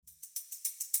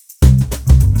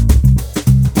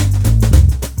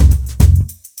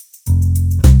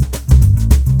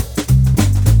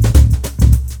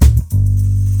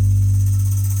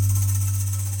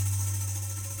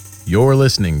You're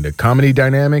listening to Comedy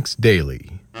Dynamics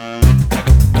Daily.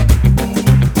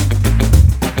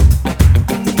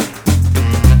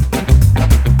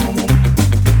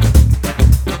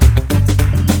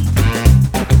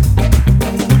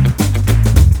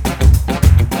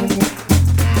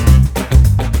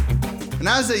 When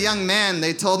I was a young man,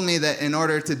 they told me that in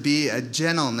order to be a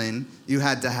gentleman, you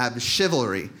had to have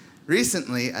chivalry.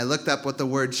 Recently, I looked up what the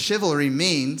word chivalry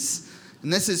means,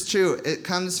 and this is true. It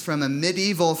comes from a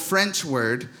medieval French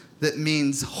word that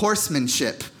means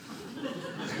horsemanship.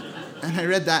 And I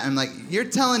read that, and I'm like, you're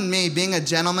telling me being a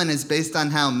gentleman is based on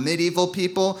how medieval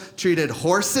people treated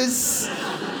horses?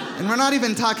 And we're not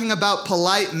even talking about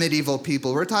polite medieval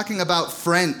people. We're talking about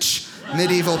French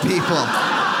medieval people.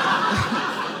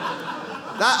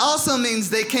 That also means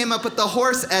they came up with the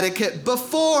horse etiquette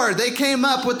before they came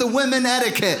up with the women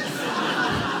etiquette.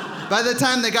 By the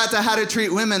time they got to how to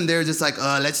treat women, they were just like,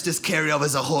 let's just carry over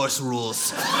the horse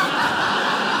rules.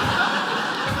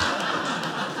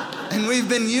 And we've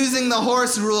been using the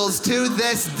horse rules to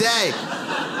this day.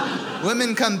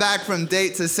 Women come back from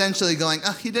dates essentially going,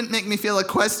 he didn't make me feel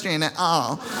equestrian at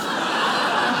all.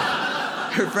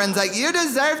 Her friend's like, you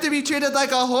deserve to be treated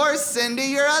like a horse, Cindy.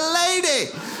 You're a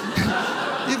lady.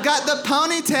 You've got the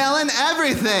ponytail and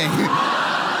everything.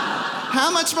 How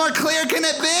much more clear can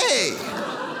it be?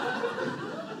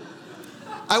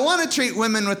 I want to treat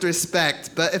women with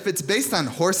respect, but if it's based on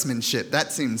horsemanship,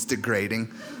 that seems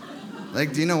degrading.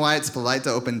 Like, do you know why it's polite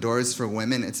to open doors for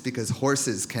women? It's because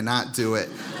horses cannot do it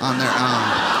on their own.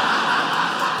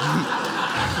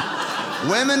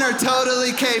 Women are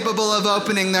totally capable of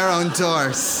opening their own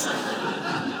doors.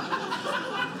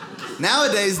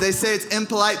 Nowadays, they say it's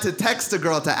impolite to text a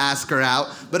girl to ask her out,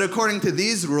 but according to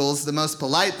these rules, the most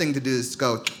polite thing to do is to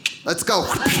go, let's go.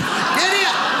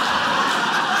 Idiot!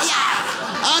 Yeah!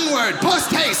 Onward,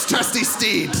 post-haste, trusty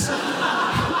steed.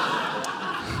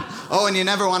 Oh, and you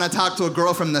never want to talk to a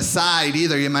girl from the side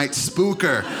either. You might spook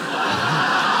her.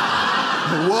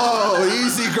 Whoa,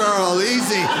 easy, girl,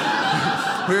 easy.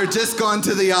 We were just going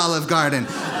to the Olive Garden.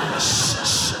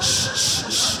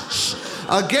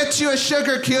 I'll get you a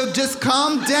sugar cube, just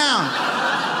calm down.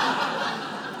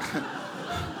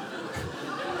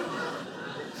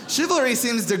 Chivalry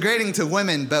seems degrading to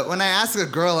women, but when I ask a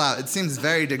girl out, it seems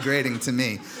very degrading to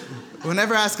me.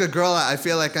 Whenever I ask a girl out, I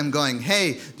feel like I'm going,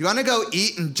 hey, do you want to go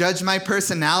eat and judge my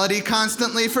personality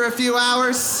constantly for a few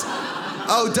hours?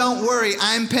 Oh, don't worry,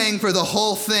 I'm paying for the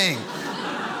whole thing.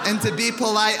 And to be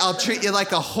polite, I'll treat you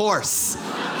like a horse.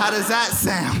 How does that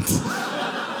sound?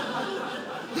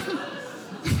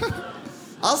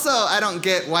 Also, I don't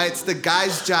get why it's the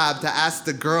guy's job to ask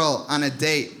the girl on a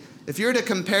date. If you were to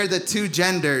compare the two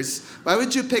genders, why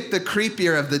would you pick the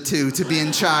creepier of the two to be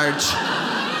in charge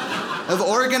of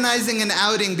organizing an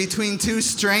outing between two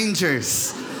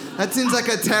strangers? That seems like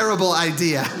a terrible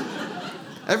idea.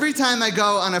 Every time I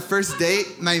go on a first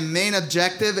date, my main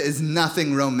objective is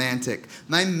nothing romantic.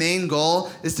 My main goal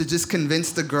is to just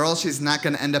convince the girl she's not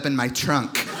gonna end up in my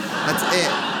trunk. That's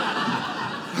it.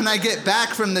 When I get back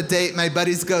from the date, my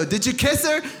buddies go, did you kiss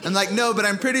her? I'm like, no, but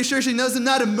I'm pretty sure she knows I'm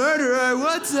not a murderer.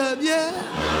 What's up,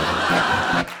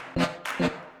 yeah?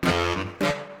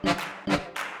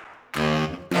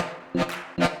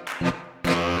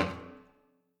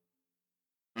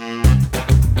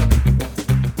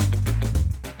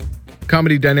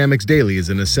 Comedy Dynamics Daily is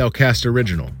an Acelcast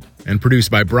original and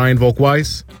produced by Brian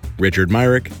Volk-Weiss, Richard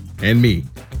Myrick, and me,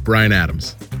 Brian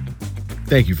Adams.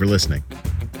 Thank you for listening.